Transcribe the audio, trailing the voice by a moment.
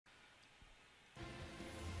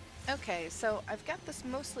Okay, so I've got this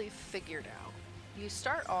mostly figured out. You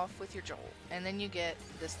start off with your Jolt, and then you get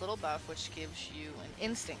this little buff which gives you an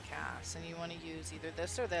instant cast, and you want to use either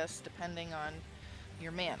this or this depending on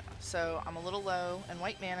your mana. So I'm a little low in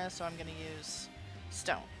white mana, so I'm going to use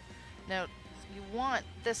Stone. Now, you want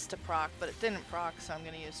this to proc, but it didn't proc, so I'm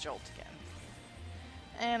going to use Jolt again.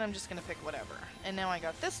 And I'm just going to pick whatever. And now I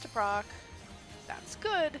got this to proc. That's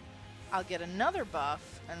good. I'll get another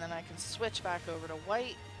buff, and then I can switch back over to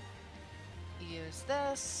white. Use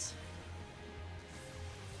this.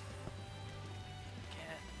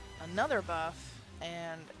 Get another buff,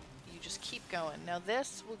 and you just keep going. Now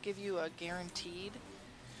this will give you a guaranteed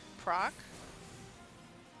proc.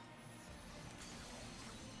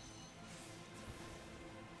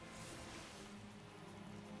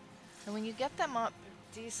 And when you get them up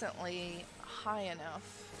decently high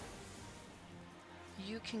enough,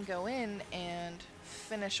 you can go in and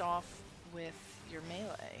finish off with your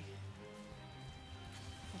melee,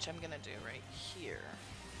 which I'm gonna do right here.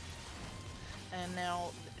 And now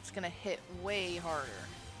it's gonna hit way harder.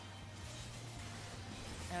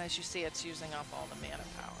 And as you see, it's using up all the mana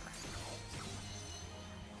power.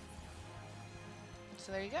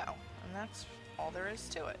 So there you go. And that's all there is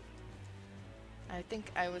to it. I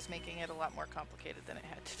think I was making it a lot more complicated than it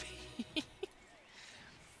had to be.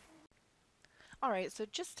 Alright, so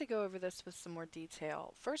just to go over this with some more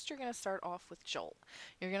detail, first you're going to start off with Jolt.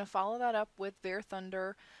 You're going to follow that up with Veer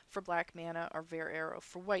Thunder for black mana or Veer Arrow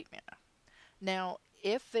for white mana. Now,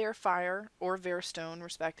 if Veer Fire or Veer Stone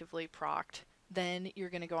respectively procced, then you're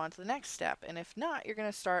going to go on to the next step, and if not, you're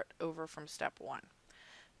going to start over from step 1.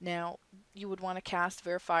 Now, you would want to cast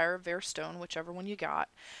Veer Fire, Veer Stone, whichever one you got,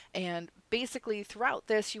 and basically throughout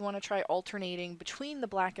this you want to try alternating between the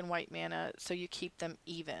black and white mana so you keep them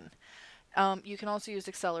even. You can also use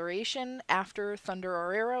Acceleration after Thunder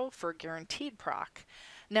or Arrow for guaranteed proc.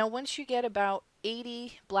 Now once you get about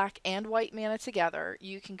 80 black and white mana together,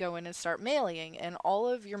 you can go in and start meleeing, and all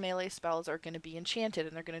of your melee spells are going to be enchanted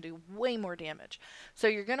and they're going to do way more damage. So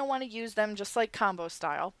you're going to want to use them just like combo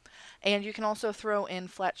style, and you can also throw in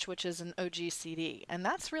Fletch, which is an OG CD, and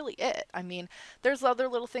that's really it. I mean, there's other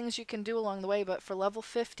little things you can do along the way, but for level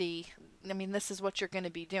 50, I mean, this is what you're going to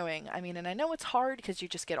be doing. I mean, and I know it's hard because you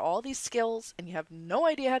just get all these skills and you have no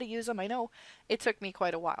idea how to use them. I know it took me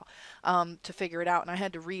quite a while to figure it out, and I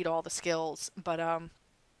had to read all the skills, but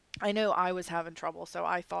I know I was having trouble, so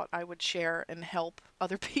I thought I would share and help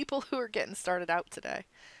other people who are getting started out today.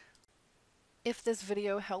 If this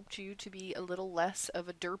video helped you to be a little less of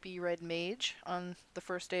a derpy red mage on the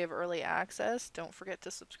first day of early access, don't forget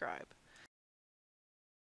to subscribe.